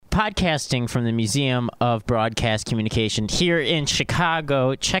Podcasting from the Museum of Broadcast Communication here in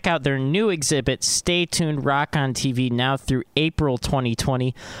Chicago. Check out their new exhibit, Stay Tuned, Rock on TV, now through April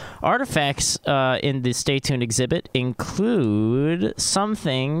 2020. Artifacts in the Stay Tuned exhibit include some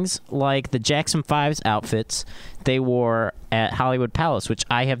things like the Jackson 5's outfits they wore at Hollywood Palace, which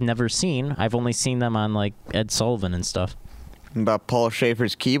I have never seen. I've only seen them on like Ed Sullivan and stuff. About Paul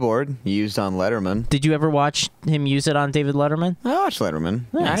Schaefer's keyboard used on Letterman. Did you ever watch him use it on David Letterman? I watched Letterman.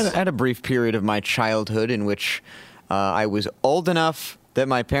 Nice. I had a brief period of my childhood in which I was old enough that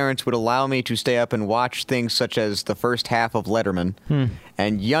my parents would allow me to stay up and watch things such as the first half of Letterman,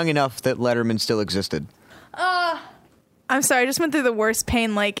 and young enough that Letterman still existed. I'm sorry, I just went through the worst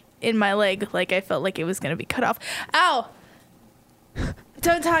pain, like, in my leg. Like, I felt like it was going to be cut off. Ow!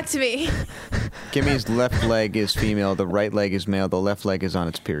 Don't talk to me. Kimmy's left leg is female, the right leg is male, the left leg is on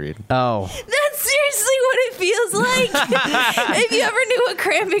its period. Oh. That's seriously what it feels like. If you ever knew what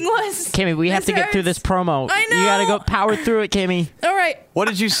cramping was. Kimmy, we have to get through this promo. I know. You gotta go power through it, Kimmy. All right. What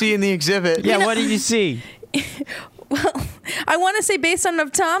did you see in the exhibit? Yeah, what did you see? Well, I want to say based on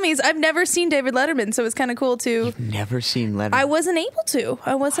of Tommy's, I've never seen David Letterman, so it's kind of cool to... You've never seen Letterman? I wasn't able to.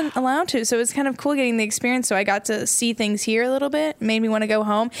 I wasn't allowed to, so it was kind of cool getting the experience, so I got to see things here a little bit. It made me want to go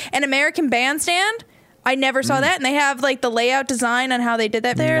home. And American Bandstand, I never saw that, and they have like the layout design on how they did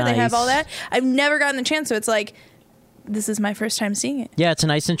that there. Nice. They have all that. I've never gotten the chance, so it's like, this is my first time seeing it. Yeah, it's a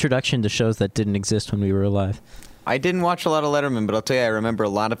nice introduction to shows that didn't exist when we were alive. I didn't watch a lot of Letterman, but I'll tell you, I remember a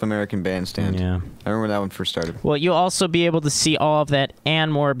lot of American Bandstand. Yeah. I remember when that one first started. Well, you'll also be able to see all of that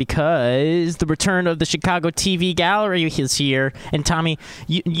and more because the return of the Chicago TV Gallery is here. And Tommy,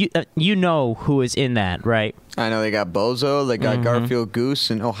 you know who is in that, right? I know they got Bozo, they got Garfield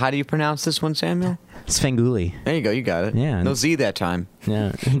Goose, and how do you pronounce this one, Samuel? Svengoolie. There you go, you got it. Yeah. No Z that time.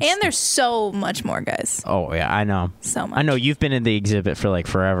 Yeah. And there's so much more, guys. Oh, yeah, I know. So much. I know you've been in the exhibit for like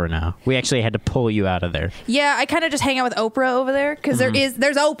forever now. We actually had to pull you out of there. Yeah, I kind of just hang out with Oprah over there because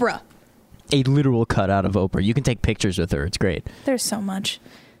there's Oprah. A literal cutout of Oprah. You can take pictures with her. It's great. There's so much.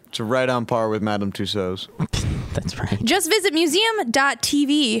 It's right on par with Madame Tussauds. That's right. Just visit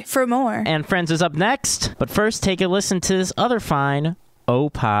museum.tv for more. And Friends is up next. But first, take a listen to this other fine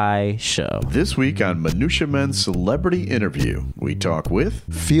Opie show. This week on Minutia Men's Celebrity Interview, we talk with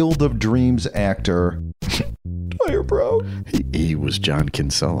Field of Dreams actor. Fire, bro. he was John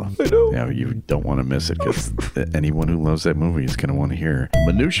Kinsella. I know. Yeah, you don't want to miss it because anyone who loves that movie is going to want to hear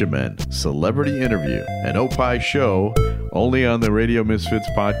Minutia Men Celebrity Interview, an Opie show only on the Radio Misfits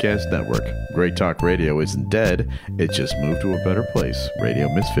Podcast Network. Great Talk Radio isn't dead. It just moved to a better place.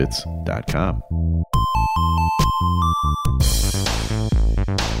 RadioMisfits.com.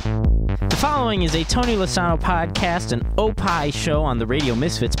 The following is a Tony Lasano podcast, an Opie show on the Radio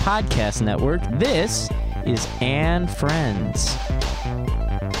Misfits Podcast Network. This is And Friends.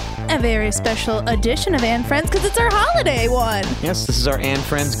 A very special edition of And Friends because it's our holiday one. Yes, this is our Anne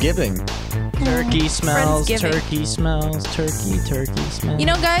Friendsgiving. Turkey smells, Friendsgiving. turkey smells, turkey smells. You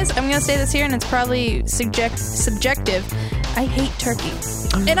know, guys, I'm going to say this here, and it's probably subjective. I hate turkey.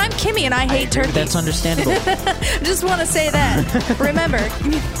 And I'm Kimmy, and I hate turkey. That's understandable. Just want to say that. Remember,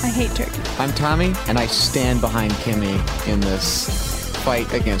 I hate turkey. I'm Tommy, and I stand behind Kimmy in this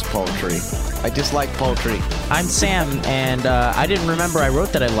fight against poultry. I dislike poultry. I'm Sam, and I didn't remember I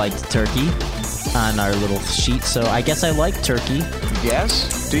wrote that I liked turkey on our little sheet, so I guess I like turkey.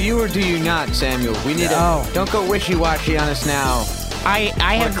 Yes? Do you or do you not, Samuel? We need don't go wishy-washy on us now. I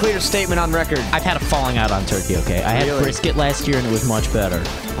have have a clear statement on record. I've had a falling out on turkey, okay? I had Really? brisket last year, and it was much better.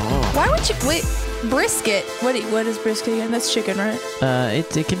 Why would you... Wait, brisket. What is brisket again? That's chicken, right?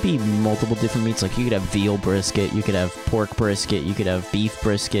 It could be multiple different meats. Like, you could have veal brisket, you could have pork brisket, you could have beef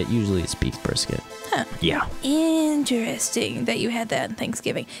brisket. Usually it's beef brisket. Huh. Yeah. Interesting that you had that on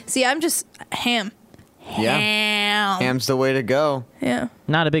Thanksgiving. See, I'm just ham. Yeah. Ham. Ham's the way to go. Yeah.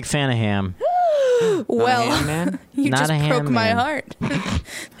 Not a big fan of ham. Well, Ham man? you Not just a ham broke my man. heart.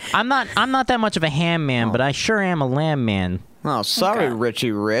 I'm not that much of a ham man, but I sure am a lamb man. Oh, sorry, Okay.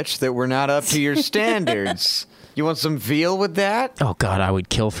 Richie Rich, that we're not up to your standards. You want some veal with that? Oh God, I would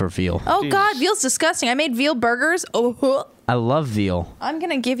kill for veal. Oh, Jeez. God, veal's disgusting. I made veal burgers. Oh, I love veal. I'm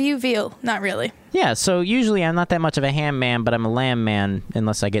going to give you veal. Not really. Yeah, so usually I'm not that much of a ham man, but I'm a lamb man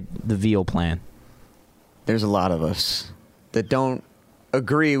unless I get the veal plan. There's a lot of us that don't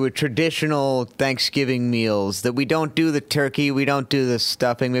agree with traditional Thanksgiving meals, that we don't do the turkey, we don't do the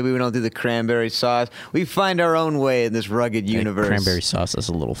stuffing, maybe we don't do the cranberry sauce. We find our own way in this rugged universe. Cranberry sauce is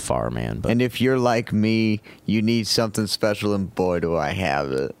a little far, man. But And if you're like me, you need something special, and boy, do I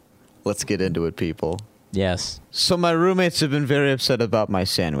have it. Let's get into it, people. yes. So my roommates have been very upset about my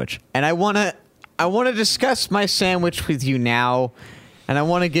sandwich, and I want to discuss my sandwich with you now. and I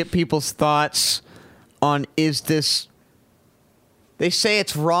want to get people's thoughts on is this. They say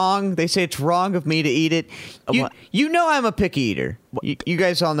it's wrong. They say it's wrong of me to eat it. You know I'm a picky eater. You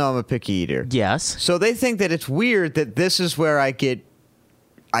guys all know I'm a picky eater. Yes. So they think that it's weird that this is where I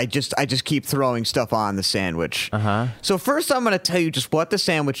just keep throwing stuff on the sandwich. So first I'm going to tell you just what the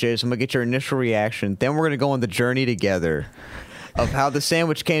sandwich is. I'm going to get your initial reaction. Then we're going to go on the journey together of how the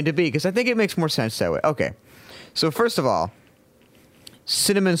sandwich came to be, because I think it makes more sense that way. Okay. So first of all,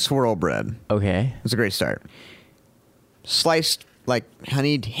 cinnamon swirl bread. Okay. It's a great start. Sliced like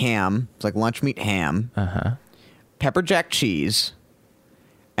honeyed ham. It's like lunch meat ham. Pepper jack cheese.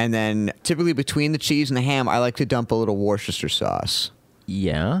 And then typically between the cheese and the ham, I like to dump a little Worcestershire sauce.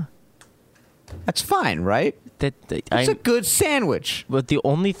 Yeah. That's fine, right? It's a good sandwich. But the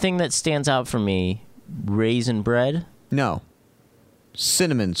only thing that stands out for me, raisin bread. No.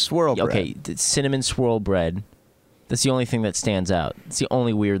 Cinnamon swirl bread. Okay, cinnamon swirl bread. That's the only thing that stands out. It's the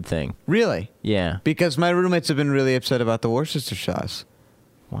only weird thing. Really? Yeah. Because my roommates have been really upset about the Worcestershire sauce.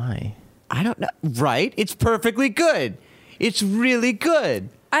 Why? I don't know. Right? It's perfectly good. It's really good.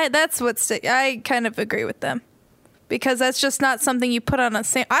 I kind of agree with them. Because that's just not something you put on a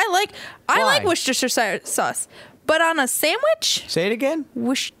sandwich. I like Worcestershire sauce. But on a sandwich? Say it again?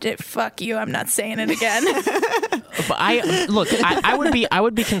 Fuck you, I'm not saying it again. But I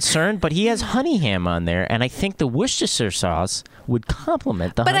would be concerned, but he has honey ham on there, and I think the Worcestershire sauce would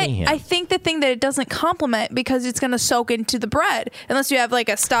complement the honey ham. I think the thing that it doesn't complement because it's going to soak into the bread unless you have like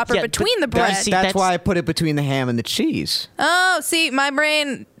a stopper between the bread. That's why I put it between the ham and the cheese. Oh, see, my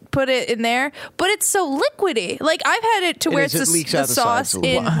brain put it in there, but it's so liquidy. Like I've had it to where it's the sauce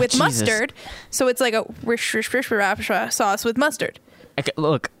with mustard, so it's like a sauce with mustard. Okay,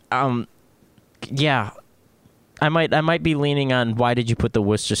 look, yeah, I might be leaning on why did you put the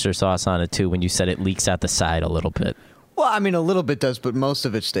Worcestershire sauce on it too when you said it leaks out the side a little bit. Well, I mean, a little bit does, but most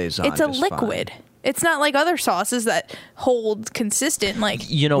of it stays on. It's a liquid. Fine. It's not like other sauces that hold consistent. Like,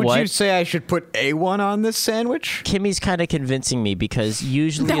 you know, would you say I should put A1 on this sandwich? Kimmy's kind of convincing me because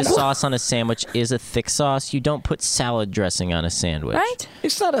usually a sauce on a sandwich is a thick sauce. You don't put salad dressing on a sandwich, right?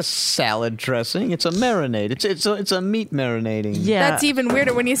 It's not a salad dressing. It's a marinade. It's a meat marinating. Yeah, that's even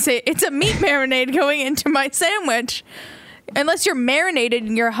weirder when you say it's a meat marinade going into my sandwich. Unless you're marinated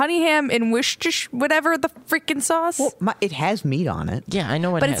in your honey ham and Worcestershire, whatever the freaking sauce. Well, it has meat on it. Yeah, I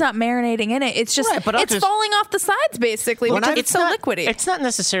know it But it's not marinating in it. It's just, it's falling off the sides, basically, because it's so liquidy. It's not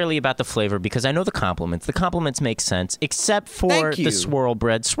necessarily about the flavor, because I know the compliments. The compliments make sense, except for the swirl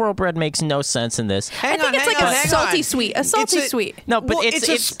bread. Swirl bread makes no sense in this. I think it's like a salty sweet. A salty sweet. No, but it's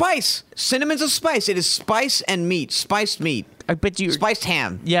a spice. Cinnamon's a spice. It is spice and meat. Spiced meat. Spiced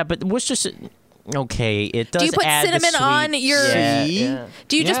ham. Yeah, but Worcestershire... Okay, it does. Do you put add cinnamon on your? Yeah.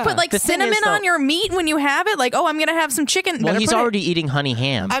 Do you just put like cinnamon on your meat when you have it? Like, oh, I'm gonna have some chicken. Well, he's already eating honey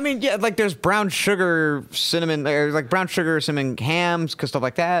ham. I mean, yeah, like there's brown sugar cinnamon, or like brown sugar cinnamon hams, stuff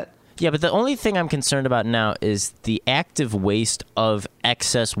like that. Yeah, but the only thing I'm concerned about now is the active waste of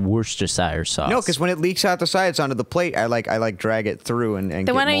excess Worcestershire sauce. No, because when it leaks out the sides onto the plate, I like drag it through and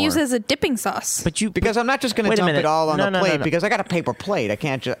then why not use it as a dipping sauce? Because I'm not just going to dump it all on the plate because I got a paper plate. I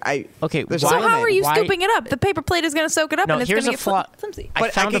can't just. Okay. So how are you scooping it up? The paper plate is going to soak it up, and it's going to get flimsy. I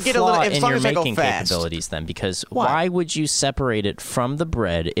found a flaw in your making capabilities then, because why would you separate it from the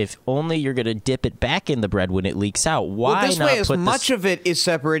bread if only you're going to dip it back in the bread when it leaks out? Why this not way, as much of it is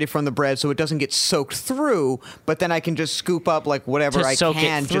separated from the bread, so it doesn't get soaked through. But then I can just scoop up like whatever I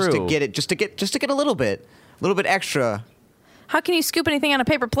can just to get a little bit extra. How can you scoop anything on a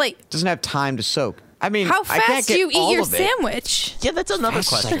paper plate? It doesn't have time to soak. I mean, how I can't fast do you get all eat your of it. sandwich? Yeah, that's another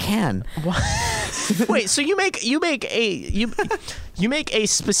question. I can. Wait, so you make a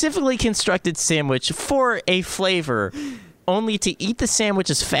specifically constructed sandwich for a flavor, only to eat the sandwich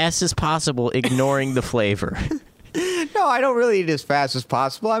as fast as possible, ignoring the flavor. No, I don't really eat as fast as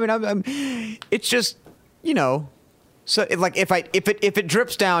possible. I mean, it's just, you know, so if it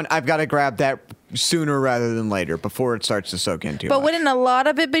drips down, I've got to grab that sooner rather than later before it starts to soak in too much. But wouldn't a lot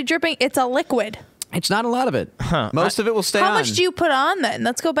of it be dripping? It's a liquid. It's not a lot of it. Most of it will stay on. How much do you put on then?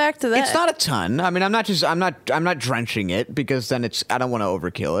 Let's go back to that. It's not a ton. I mean, I'm not drenching it because then I don't want to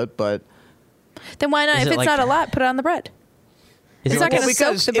overkill it, but then why not? If it's not a lot, put it on the bread. It's not going to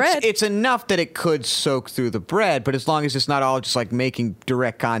soak the bread. It's enough that it could soak through the bread, but as long as it's not all just like making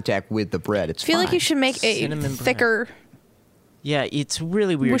direct contact with the bread, it's fine. I feel like you should make a thicker. Yeah, it's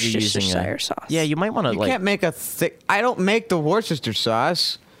really weird Worcestershire sauce. Yeah, you might want to. You can't make a thick. I don't make the Worcestershire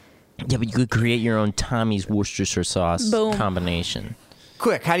sauce. Yeah, but you could create your own Tommy's Worcestershire sauce combination.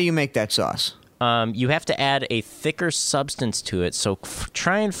 Quick, how do you make that sauce? You have to add a thicker substance to it, so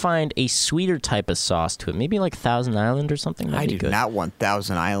try and find a sweeter type of sauce to it. Maybe like Thousand Island or something. That'd I be do good. not want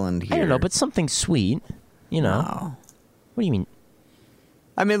Thousand Island here. I don't know, but something sweet. You know. No. What do you mean?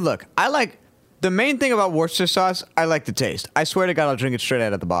 I mean, look, I like the main thing about Worcester sauce. I like the taste. I swear to God, I'll drink it straight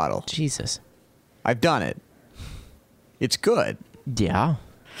out of the bottle. Jesus. I've done it. It's good. Yeah.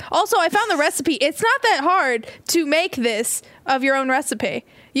 Also, I found the recipe. It's not that hard to make this of your own recipe.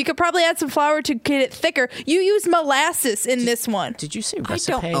 You could probably add some flour to get it thicker. You use molasses in this one. Did you say I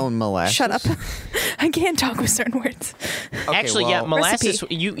recipe? don't own molasses. Shut up. I can't talk with certain words. Okay, Actually, yeah, well, molasses.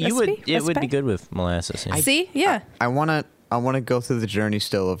 Recipe. You would Recipe? it would be Recipe? good with molasses. Yeah. See? Yeah. I want to go through the journey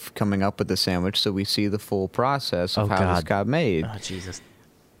still of coming up with the sandwich so we see the full process of Oh, how this God. got made. Oh Jesus.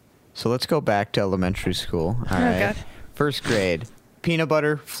 So let's go back to elementary school. All right. God. First grade. Peanut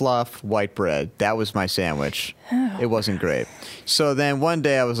butter, fluff, white bread. That was my sandwich. It wasn't great. So then one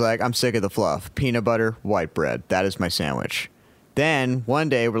day I was like, I'm sick of the fluff. Peanut butter, white bread. That is my sandwich. Then one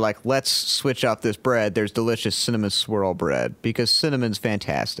day we're like, let's switch up this bread. There's delicious cinnamon swirl bread because cinnamon's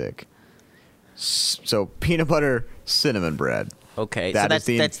fantastic. So peanut butter, cinnamon bread. Okay, That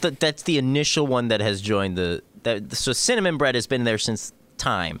so is that's the initial one that has joined so cinnamon bread has been there since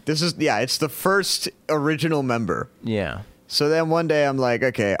time. It's the first original member. Yeah. So then one day I'm like,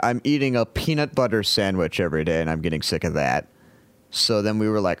 okay, I'm eating a peanut butter sandwich every day and I'm getting sick of that. So then we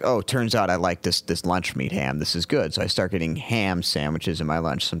were like, oh, turns out I like this lunch meat ham. This is good. So I start getting ham sandwiches in my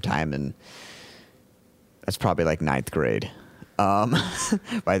lunch sometime, and that's probably like 9th grade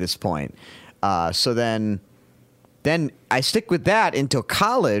by this point. So then I stick with that until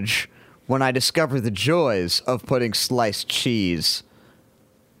college when I discover the joys of putting sliced cheese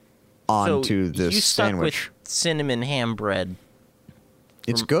onto so this you stuck sandwich. with cinnamon ham bread.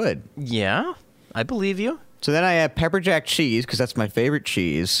 It's good. Yeah, I believe you. So then I add pepper jack cheese because that's my favorite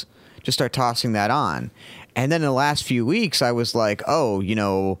cheese. Just start tossing that on. And then in the last few weeks, I was like, oh,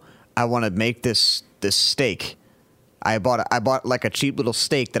 I want to make this steak. I bought like a cheap little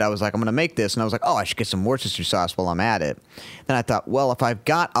steak that I was like, I'm going to make this. And I was like, oh, I should get some Worcester sauce while I'm at it. Then I thought, well, if I've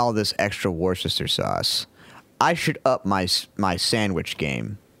got all this extra Worcester sauce, I should up my sandwich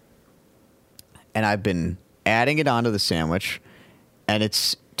game. And I've been adding it onto the sandwich, and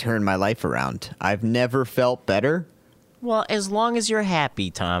it's turned my life around. I've never felt better. Well, as long as you're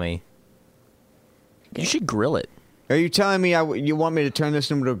happy, Tommy, you should grill it. Are you telling me you want me to turn this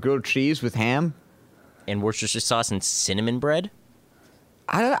into a grilled cheese with ham? And Worcestershire sauce and cinnamon bread?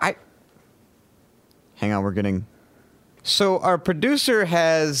 I hang on, we're getting... So our producer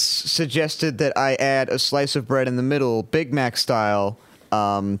has suggested that I add a slice of bread in the middle, Big Mac style,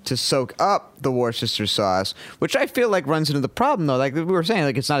 to soak up the Worcester sauce, which I feel like runs into the problem, though. Like we were saying,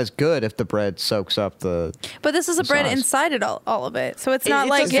 like it's not as good if the bread soaks up the... But this is a bread sauce. inside it, all of it. So it's not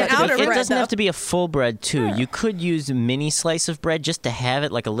like doesn't an have to be- outer bread, It doesn't though. have to be a full bread, too. You could use a mini slice of bread just to have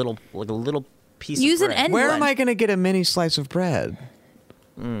it like a little piece Use of an bread. end Where one. am I going to get a mini slice of bread?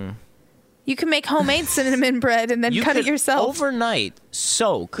 You can make homemade cinnamon bread and then You cut it could yourself. overnight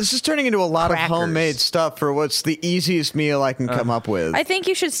soak. This is turning into a lot Crackers. of homemade stuff for what's the easiest meal I can come up with. I think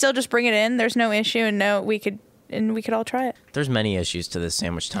you should still just bring it in. There's no issue, and we could all try it. There's many issues to this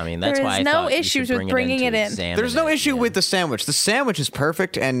sandwich, Tommy, and that's There why is I no thought you issues should with bring bringing it to in. examine There's no it, issue yeah. with the sandwich. The sandwich is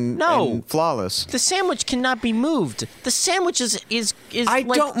perfect and flawless. The sandwich cannot be moved. The sandwich is I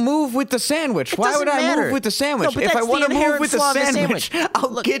like, don't move with the sandwich. It Why would doesn't I matter. move with the sandwich? No, but If I that's want to the move inherent with the flaw of the sandwich,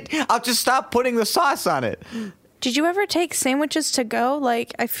 sandwich. I'll just stop putting the sauce on it. Did you ever take sandwiches to go?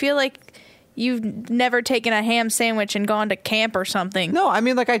 Like, I feel like you've never taken a ham sandwich and gone to camp or something. No, I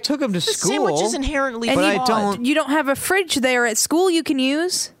mean like I took them to the school. sandwich is inherently And But I flawed. don't- You don't have a fridge there at school you can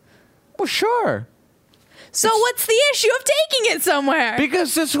use. Well, sure. So what's the issue of taking it somewhere?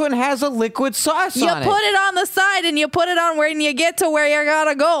 Because this one has a liquid sauce You on put it on the side and you put it on when you get to where you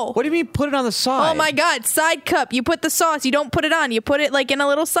gotta go. What do you mean put it on the side? Oh my God, side cup. You put the sauce. You don't put it on. You put it like in a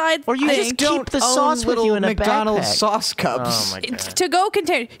little side Or you thing. just keep Don't the own sauce with little you in a McDonald's backpack. sauce cups. Oh my god. to go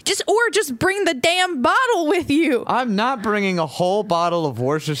container. Just bring the damn bottle with you. I'm not bringing a whole bottle of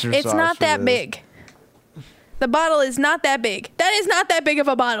Worcestershire sauce. It's not for that this. big. The bottle is not that big. That is not that big of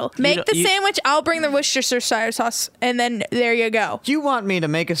a bottle. Make don't- the you- sandwich. I'll bring the Worcestershire sauce, and then there you go. Do you want me to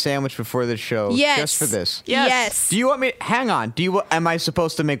make a sandwich before the show? Yes. Just for this? Yes. Do you want me? Hang on. Am I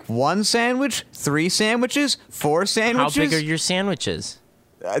supposed to make one sandwich, 3 sandwiches, 4 How sandwiches? big are your sandwiches?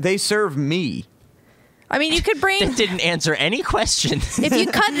 They serve me. I mean, you could bring That didn't answer any question. if you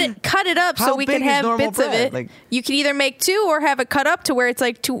cut it up How so we big can is have normal bits of bread? it. Like- You can either make 2 or have it cut up to where it's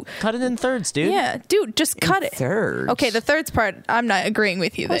like 2. Cut it in thirds, dude. Yeah, dude, just cut it. thirds. Okay, the thirds part, I'm not agreeing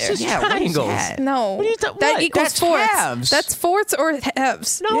with you It's there. just Yeah, what is triangles. that? No, What are you that what? equals That's fourths. halves. That's fourths or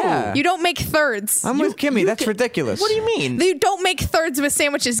halves. No. Yeah. You don't make thirds. I'm with Kimmy. That's ridiculous. What do you mean? You don't make thirds with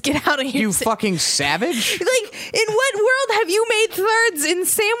sandwiches. Get out of here. You fucking savage? Like, in what world have you made thirds in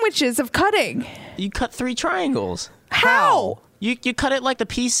sandwiches of cutting? You cut 3 triangles. How? You cut it like the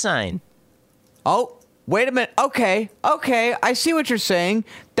peace sign. Oh, wait a minute. Okay, I see what you're saying.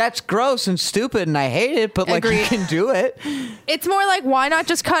 That's gross and stupid, and I hate it. But like, you Agreed. can do it. It's more like, why not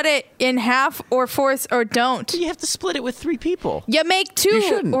just cut it in half or fourths or don't? You have to split it with 3 people. You make You 2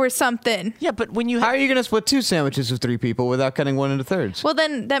 shouldn't. or something. Yeah, but when you How are you gonna split 2 sandwiches with 3 people without cutting one into thirds? Well,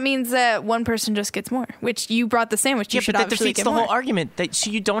 then that means that one person just gets more, which you brought the sandwich. You yeah, should but that obviously defeats get the more. whole argument. That so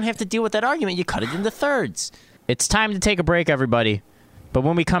you don't have to deal with that argument. You cut it into thirds. It's time to take a break, everybody. But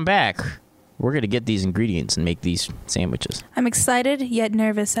when we come back, we're gonna get these ingredients and make these sandwiches. I'm excited yet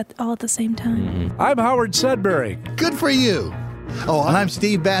nervous all at the same time. I'm Howard Sudbury. Good for you. Oh, and I'm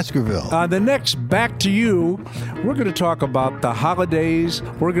Steve Baskerville. On the next Back to You, we're going to talk about the holidays.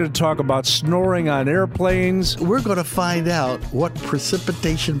 We're going to talk about snoring on airplanes. We're going to find out what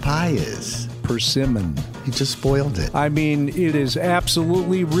precipitation pie is. Persimmon. You just spoiled it. I mean, it is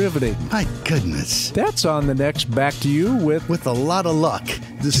absolutely riveting. My goodness. That's on the next Back to You with With a lot of luck,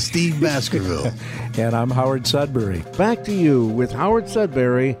 this is Steve Baskerville. and I'm Howard Sudbury. Back to You with Howard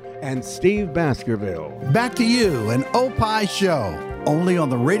Sudbury and Steve Baskerville. Back to You, an Opie show, only on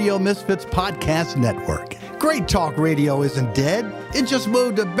the Radio Misfits Podcast Network. Great Talk Radio isn't dead. It just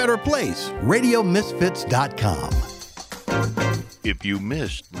moved to a better place. RadioMisfits.com. If you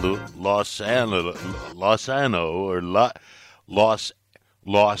missed Los Anno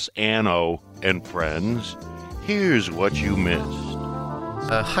and Friends, here's what you missed.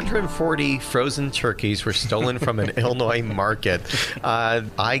 140 frozen turkeys were stolen from an Illinois market.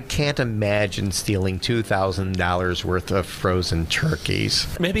 I can't imagine stealing $2,000 worth of frozen turkeys.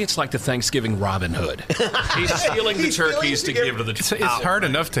 Maybe it's like the Thanksgiving Robin Hood. He's stealing the turkeys to give to the... It's hard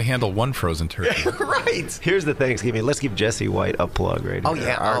enough to handle one frozen turkey. Right. Here's the Thanksgiving. Let's give Jesse White a plug right Oh, here.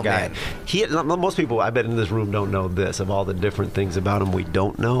 yeah. Our Oh, guy. man. Most people, I bet, in this room don't know this, of all the different things about him we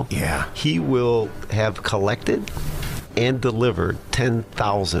don't know. Yeah. He will have collected and delivered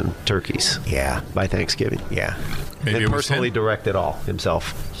 10,000 turkeys. Yeah. By Thanksgiving. Yeah. Maybe and it was personally 10. direct it all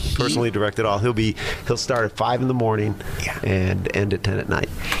himself. Personally direct it all. He'll start at 5 in the morning and end at 10 at night.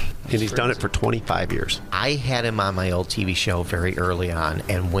 And he's done it for 25 years. I had him on my old TV show very early on,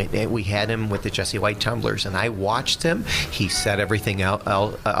 and we had him with the Jesse White tumblers, and I watched him. He set everything up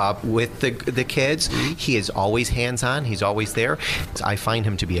with the kids. Mm-hmm. He is always hands-on. He's always there. I find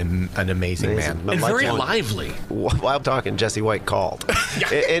him to be an amazing man. And very lively. While I'm talking, Jesse White called.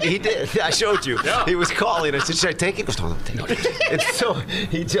 And he did. I showed you. Yeah. He was calling. I said, should I take it? He goes, no, take it. And so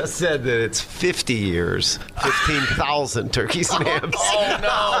he just said that it's 50 years, 15,000 turkeys and hams. Oh,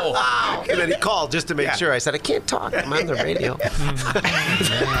 no. And then he called just to make sure. I said, I can't talk. I'm on the radio.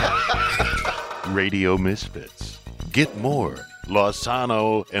 Radio Misfits. Get more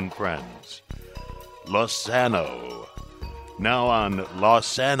Lozano and Friends. Lozano. Now on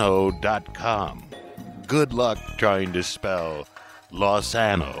Lozano.com. Good luck trying to spell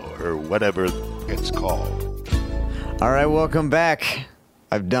Lozano or whatever it's called. All right, welcome back.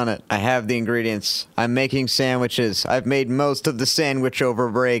 I've done it. I have the ingredients. I'm making sandwiches. I've made most of the sandwich over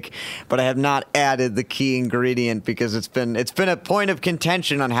break, but I have not added the key ingredient because it's been a point of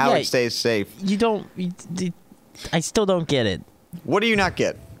contention on how it stays safe. I still don't get it. What do you not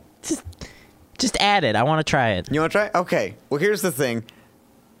get? Just add it. I want to try it. You want to try it? Okay. Well, here's the thing.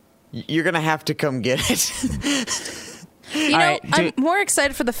 You're going to have to come get it. You know, I'm more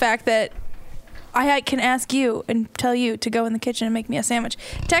excited for the fact that I can ask you and tell you to go in the kitchen and make me a sandwich.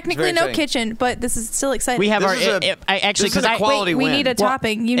 Technically, no kitchen, but this is still exciting. We have we need a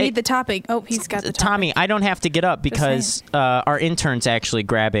topping. You need the topping. Oh, he's got the topping. Tommy, I don't have to get up because our intern's actually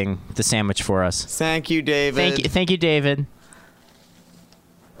grabbing the sandwich for us. Thank you, David. Thank you, David.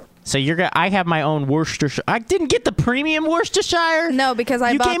 So I have my own Worcestershire. I didn't get the premium Worcestershire. No, because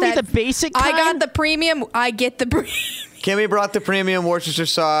I you bought gave that. me the basic kind? I got the premium. I get the premium. Kimmy brought the premium Worcestershire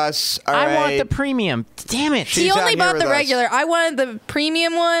sauce. All I right. want the premium. Damn it. He only bought the regular. I wanted the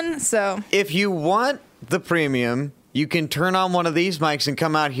premium one, so. If you want the premium, you can turn on one of these mics and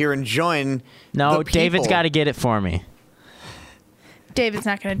come out here and join. No, the David's people. got to get it for me. David's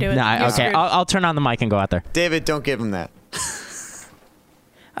not going to do it. No, You're okay. screwed. I'll turn on the mic and go out there. David, don't give him that.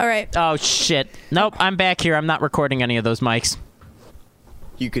 All right. Oh, shit. Nope, I'm back here. I'm not recording any of those mics.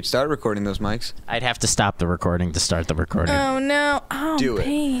 You could start recording those mics. I'd have to stop the recording to start the recording. Oh no! Oh, Do it.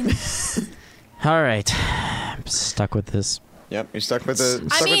 pain. All right. I'm stuck with this. Yep, you're stuck with the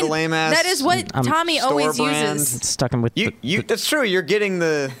I mean, lame ass. that is what Tommy always uses. Stuck with you. That's true. You're getting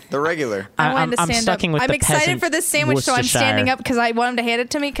the regular. I wanted to I'm stand up. stucking with I'm the excited peasant for this sandwich, so I'm standing Worcestershire. up because I want him to hand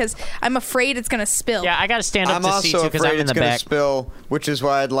it to me because I'm afraid it's gonna spill. Yeah, I got to stand up I'm to see also too because afraid I'm in it's the gonna back. spill, which is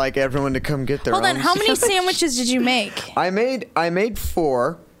why I'd like everyone to come get their Hold own. on, how many sandwiches did you make? I made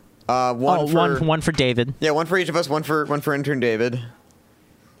 4. One for David. Yeah, one for each of us. One for intern David.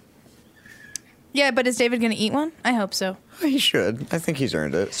 Yeah, but is David gonna eat one? I hope so. He should. I think he's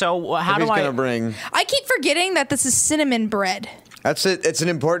earned it. So how If do he's I? gonna bring? I keep forgetting that this is cinnamon bread. That's it. It's an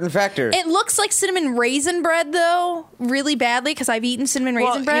important factor. It looks like cinnamon raisin bread, though, really badly because I've eaten cinnamon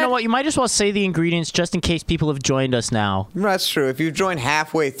Well, raisin bread. you know what? You might as well say the ingredients just in case people have joined us now. That's true. If you join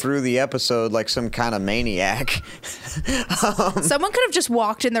halfway through the episode like some kind of maniac, Someone could have just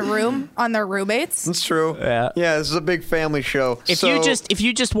walked in the room on their roommates. That's true. Yeah. Yeah, this is a big family show. If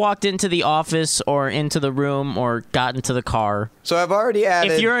you just walked into the office or into the room or got into the car. So I've already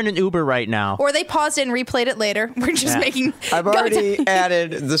added. If you're in an Uber right now. Or they paused it and replayed it later. We're just making. I've already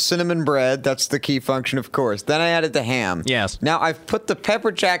added the cinnamon bread. That's the key function, of course. Then I added the ham. Yes. Now I've put the pepper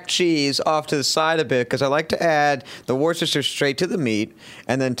jack cheese off to the side a bit because I like to add the Worcestershire straight to the meat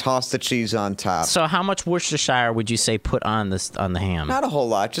and then toss the cheese on top. So how much Worcestershire would you say put on the ham? Not a whole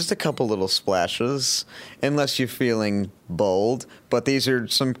lot, just a couple little splashes, unless you're feeling bold. But these are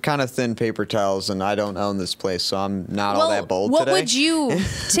some kind of thin paper towels, and I don't own this place, so I'm not all that bold what today. would you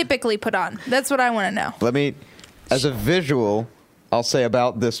typically put on? That's what I want to know. Let me, as a visual, I'll say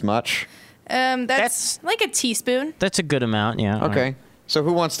about this much. That's like a teaspoon. That's a good amount, yeah. Okay. Right. So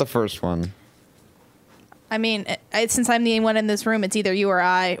who wants the first one? I mean, since I'm the only one in this room, it's either you or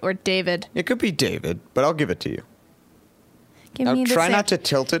I or David. It could be David, but I'll give it to you. Give Now, me the try same. not to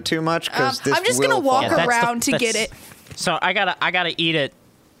tilt it too much because this I'm just will gonna walk fall out. around to get it. So I gotta eat it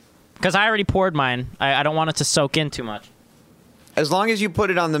because I already poured mine. I don't want it to soak in too much. As long as you put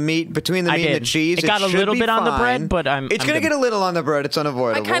it on the meat, between the I meat and did. the cheese, It got a should little be bit on the fine. bread, but It's I'm going to good. get a little on the bread. It's I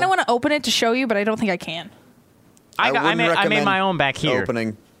unavoidable. kind of want to open it to show you, but I don't think I can. I wouldn't made recommend my own back here.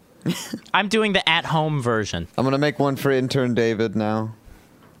 Opening. I'm doing the at-home version. I'm going to make one for intern David now.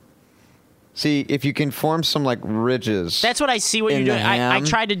 See, if you can form some like ridges. That's what I see what in you're the doing. I ham,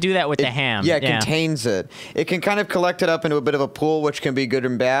 tried to do that with the ham. Yeah, it contains it. It can kind of collect it up into a bit of a pool, which can be good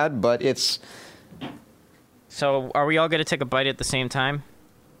and bad, but it's... So are we all going to take a bite at the same time?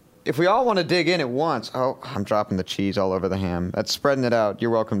 If we all want to dig in at once... Oh, I'm dropping the cheese all over the ham. That's spreading it out. You're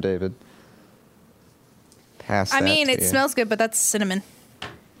welcome, David. Pass I that mean, to it you. smells good, but that's cinnamon.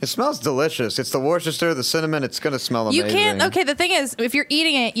 It smells delicious. It's the Worcester, the cinnamon. It's going to smell amazing. You can't. Okay, the thing is, if you're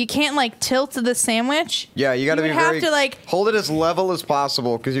eating it, you can't like tilt the sandwich. Yeah, you got to You be would have very... to, like- Hold it as level as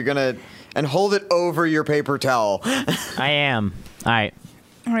possible because you're going to... And hold it over your paper towel. I am. All right.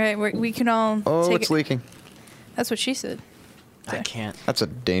 All right, we can all. Oh, take it's it. leaking. That's what she said. I can't. That's a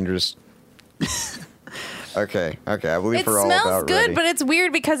dangerous... Okay, I believe It we're all smells about good, ready. but it's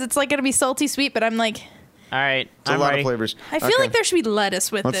weird because it's like gonna be salty sweet. But I'm like, All right. It's a I'm lot ready. of flavors. I feel like there should be lettuce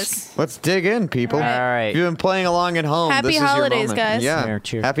with this. Let's dig in, people. All right. If you've been playing along at home, Happy this is holidays, your moment. guys. Yeah. Here,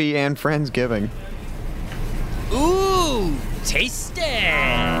 cheers. Happy and Friendsgiving. Ooh, tasty.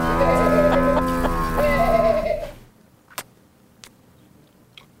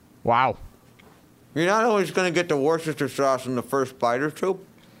 Wow. You're not always going to get the Worcester sauce in the first bite or two.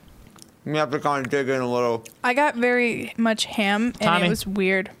 You have to kind of dig in a little. I got very much ham, and Tommy. it was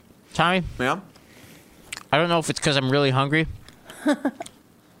weird. Tommy, Yeah? I don't know if it's because I'm really hungry,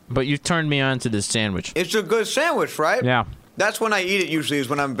 but you turned me on to this sandwich. It's a good sandwich, right? Yeah. That's when I eat it usually, is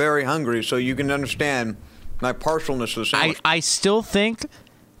when I'm very hungry, so you can understand my partialness to the sandwich. I still think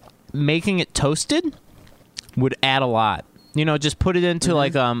making it toasted would add a lot. You know, just put it into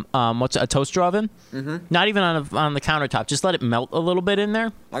like what's a toaster oven? Mm-hmm. Not even on the countertop. Just let it melt a little bit in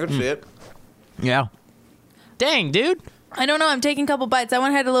there. I can see it. Yeah. Dang, dude. I don't know. I'm taking a couple bites. That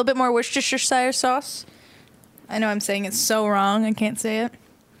one had a little bit more Worcestershire sauce. I know I'm saying it so wrong. I can't say it.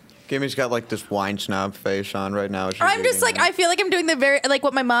 Gimmy's got like this wine snob face on right now. as she's I'm just eating like, it. I feel like I'm doing the very, like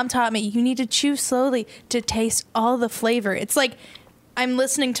what my mom taught me. You need to chew slowly to taste all the flavor. It's like I'm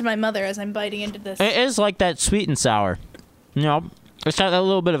listening to my mother as I'm biting into this. It is like that sweet and sour. You know, it's got that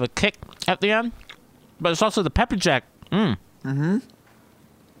little bit of a kick at the end, but it's also the pepper jack. Mm-hmm.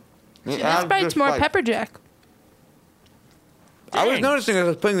 This bite's more pepper jack. I was noticing as I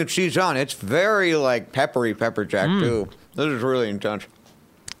was putting the cheese on, it's very like peppery pepper jack too. This is really intense.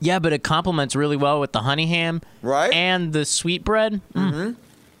 Yeah, but it complements really well with the honey ham, right? And the sweet bread. Mm-hmm.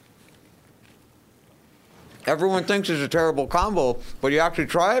 Everyone thinks it's a terrible combo, but you actually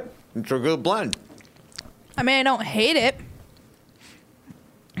try it, it's a good blend. I mean, I don't hate it.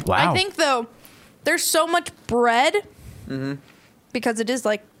 Wow. I think, though, there's so much bread because it is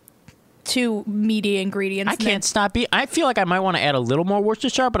like 2 meaty ingredients. I can't stop eating. I feel like I might want to add a little more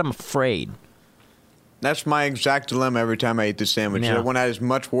Worcestershire, but I'm afraid. That's my exact dilemma every time I eat this sandwich. Yeah. I want to add as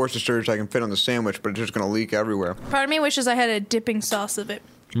much Worcestershire as I can fit on the sandwich, but it's just going to leak everywhere. Part of me wishes I had a dipping sauce of it.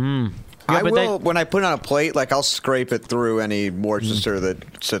 I will, when I put it on a plate, like I'll scrape it through any Worcestershire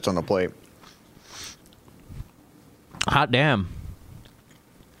that sits on the plate. Hot damn.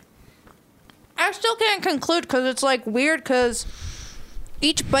 I still can't conclude because it's like weird because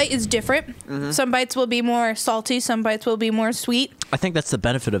each bite is different. Some bites will be more salty, some bites will be more sweet. I think that's the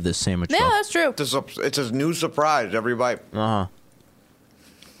benefit of this sandwich. Yeah, that's true. It's a new surprise every bite. Uh-huh.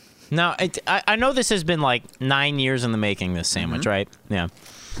 Now, I know this has been like 9 years in the making, this sandwich, right? Yeah.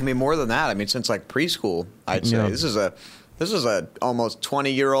 I mean, more than that. I mean, since like preschool, I'd say. Yeah. This is a almost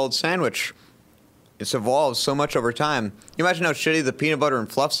 20-year-old sandwich. It's evolved so much over time. You imagine how shitty the peanut butter and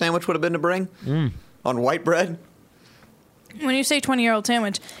fluff sandwich would have been to bring on white bread? When you say 20-year-old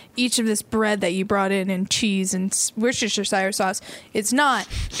sandwich, each of this bread that you brought in and cheese and Worcestershire sauce, it's not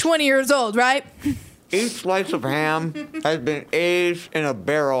 20 years old, right? Each slice of ham has been aged in a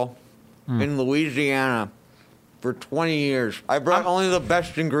barrel in Louisiana for 20 years. I brought only the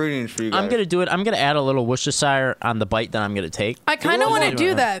best ingredients for you guys. I'm going to do it. I'm going to add a little Worcestershire on the bite that I'm going to take. I kind of want to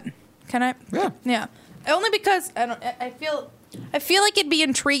do that. Can I? Yeah. Yeah. Only because I feel like it'd be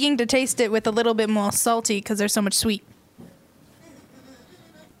intriguing to taste it with a little bit more salty because there's so much sweet.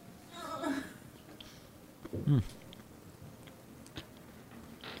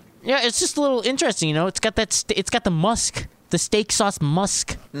 Yeah, it's just a little interesting, you know. It's got that. It's got the musk, the steak sauce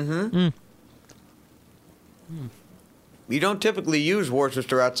musk. You don't typically use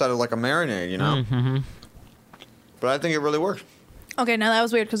Worcester outside of like a marinade, you know. But I think it really works. Okay, now that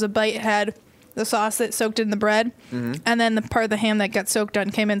was weird because the bite had the sauce that soaked in the bread, and then the part of the ham that got soaked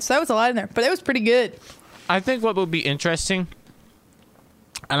on came in. So that was a lot in there, but it was pretty good. I think what would be interesting,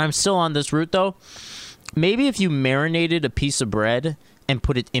 and I'm still on this route though, maybe if you marinated a piece of bread and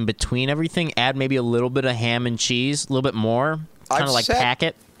put it in between everything, add maybe a little bit of ham and cheese, a little bit more, kind of like pack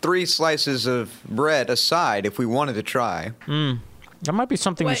it. 3 slices of bread aside if we wanted to try. That might be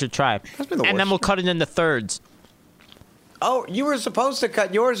something we should try. And then we'll cut it into thirds. Oh, you were supposed to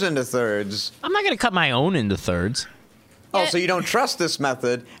cut yours into thirds. I'm not going to cut my own into thirds. Oh, so you don't trust this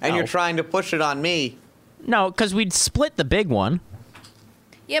method, and you're trying to push it on me. No, because we'd split the big one.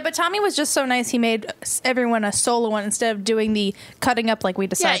 Yeah, but Tommy was just so nice. He made everyone a solo one instead of doing the cutting up like we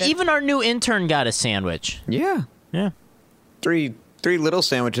decided. Yeah, even our new intern got a sandwich. Yeah. Yeah. Three little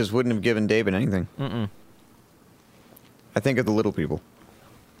sandwiches wouldn't have given David anything. I think of the little people.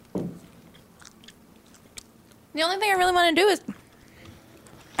 The only thing I really want to do is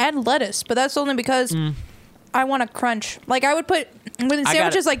add lettuce, but that's only because I want a crunch. Like I would put, when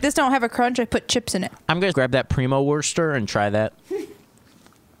sandwiches like this don't have a crunch, I put chips in it. I'm going to grab that Primo Worcester and try that.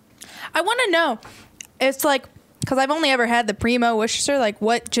 I want to know, it's like, because I've only ever had the Primo Worcester, like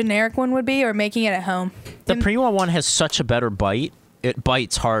what generic one would be or making it at home. The Primo one has such a better bite. It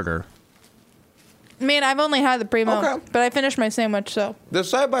bites harder. Man, I've only had the Primo, but I finished my sandwich, so. The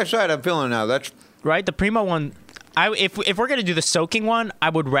side-by-side I'm feeling now, that's... Right, the Primo one, if we're going to do the soaking one, I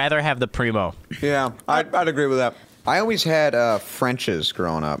would rather have the Primo. Yeah, I'd agree with that. I always had French's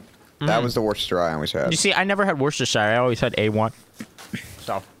growing up. That was the Worcester I always had. You see, I never had Worcestershire. I always had A1.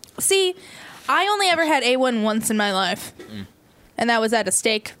 So. See, I only ever had A1 once in my life. And that was at a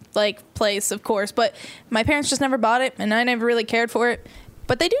steak place, of course. But my parents just never bought it, and I never really cared for it.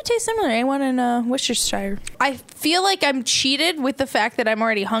 But they do taste similar, A1 and Worcestershire. I feel like I'm cheated with the fact that I'm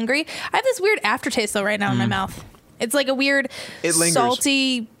already hungry. I have this weird aftertaste, though, right now in my mouth. It's like a weird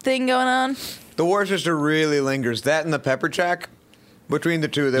salty thing going on. The Worcester really lingers. That and the pepper jack, between the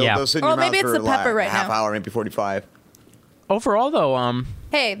two, they'll sit in your mouth maybe it's for the pepper right half now. hour, maybe 45. Overall, though,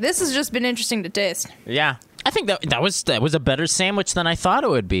 Hey, this has just been interesting to taste. yeah, I think that was a better sandwich than I thought it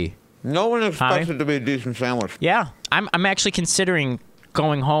would be. No one expects it to be a decent sandwich. Yeah, I'm actually considering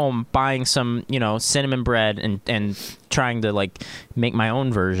going home, buying some, cinnamon bread and trying to make my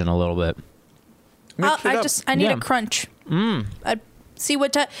own version a little bit. I need a crunch. I'd see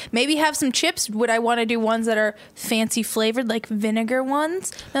what maybe have some chips. Would I want to do ones that are fancy flavored, like vinegar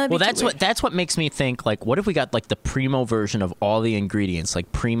ones? Well, that's what makes me think, what if we got the Primo version of all the ingredients,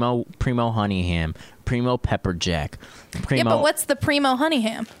 like Primo honey ham, Primo pepper jack, Primo. Yeah, but what's the Primo honey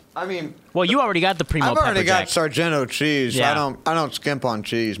ham? I mean, well, you already got the Primo I've already pepper got jack. Sargento cheese. Yeah. I don't skimp on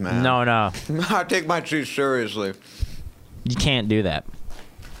cheese, man. No. I take my cheese seriously. You can't do that.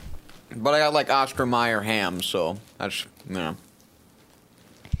 But I got like Oscar Mayer ham, so that's, you know.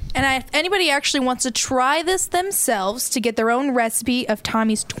 And if anybody actually wants to try this themselves to get their own recipe of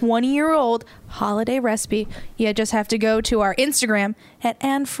Tommy's 20-year-old holiday recipe, you just have to go to our Instagram at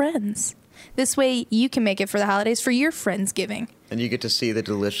 @AndFriends. This way you can make it for the holidays for your Friendsgiving. And you get to see the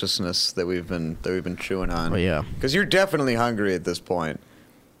deliciousness that we've been chewing on. Oh, yeah. Because you're definitely hungry at this point.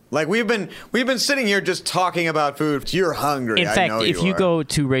 Like we've been sitting here just talking about food. You're hungry. In fact, if you go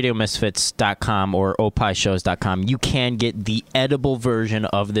to radiomisfits.com or opishows.com, you can get the edible version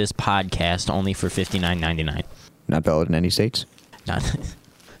of this podcast only for $59.99. Not valid in any states. Not.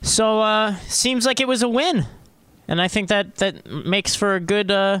 So, seems like it was a win. And I think that makes for a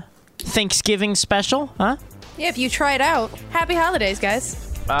good Thanksgiving special, huh? Yeah, if you try it out, happy holidays,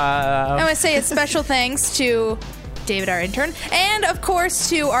 guys. I want to say a special thanks to David, our intern, and of course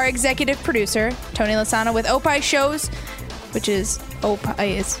to our executive producer, Tony Lasano with Opie Shows, which is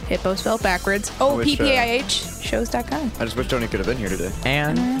Opie is hippo spelled backwards. OPPIH shows.com. I just wish Tony could have been here today.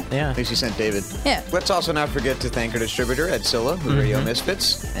 And yeah, at least he sent David. Yeah. Let's also not forget to thank our distributor, Ed Silla, who Radio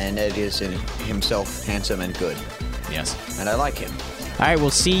Misfits, and Ed is in himself handsome and good. Yes. And I like him. All right,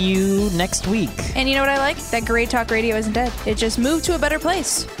 we'll see you next week. And you know what I like? That Great Talk Radio isn't dead. It just moved to a better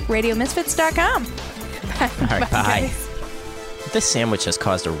place. RadioMisfits.com. All right, bye. This sandwich has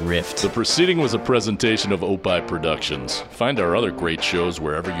caused a rift. The proceeding was a presentation of Opie Productions. Find our other great shows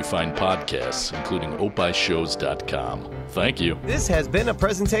wherever you find podcasts, including opishows.com. Thank you. This has been a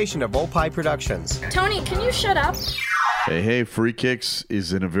presentation of Opie Productions. Tony, can you shut up? Hey, Free Kicks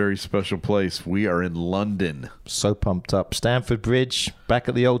is in a very special place. We are in London. So pumped up. Stamford Bridge, back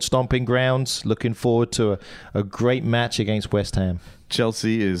at the old stomping grounds. Looking forward to a great match against West Ham.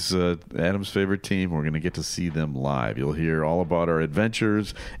 Chelsea is Adam's favorite team. We're going to get to see them live. You'll hear all about our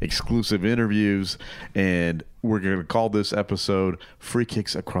adventures, exclusive interviews, and we're going to call this episode Free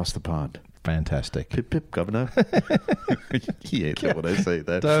Kicks Across the Pond. Fantastic. Pip, pip, governor. He hates it when I say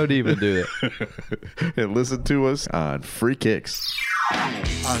that. Don't even do it. And listen to us on Free Kicks.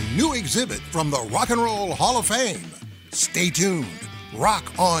 A new exhibit from the Rock and Roll Hall of Fame. Stay tuned.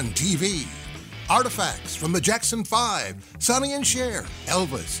 Rock on TV. Artifacts from the Jackson 5, Sonny and Cher,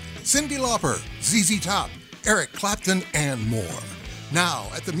 Elvis, Cyndi Lauper, ZZ Top, Eric Clapton, and more. Now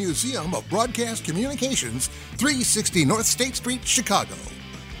at the Museum of Broadcast Communications, 360 North State Street, Chicago.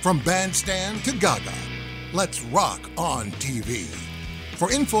 From Bandstand to Gaga, let's rock on TV.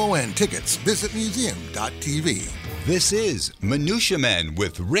 For info and tickets, visit museum.tv. This is Minutia Men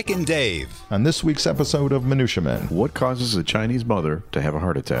with Rick and Dave. On this week's episode of Minutia Men. What causes a Chinese mother to have a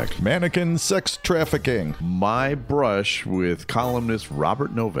heart attack? Mannequin sex trafficking. My brush with columnist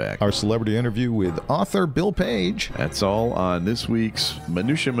Robert Novak. Our celebrity interview with author Bill Page. That's all on this week's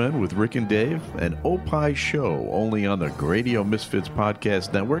Minutia Men with Rick and Dave, an Opie show only on the Radio Misfits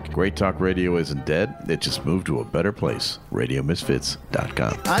Podcast Network. Great Talk Radio isn't dead. It just moved to a better place.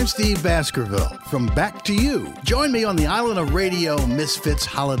 RadioMisfits.com. I'm Steve Baskerville from Back to You. Join me on the Island of Radio Misfits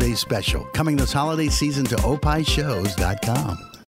Holiday Special, coming this holiday season to opishows.com.